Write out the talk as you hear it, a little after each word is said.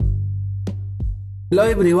Hello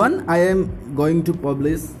everyone, I am going to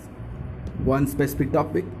publish one specific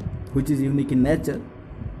topic which is unique in nature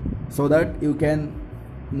so that you can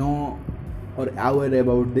know or aware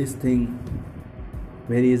about this thing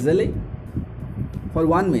very easily. For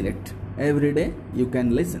 1 minute every day you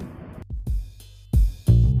can listen.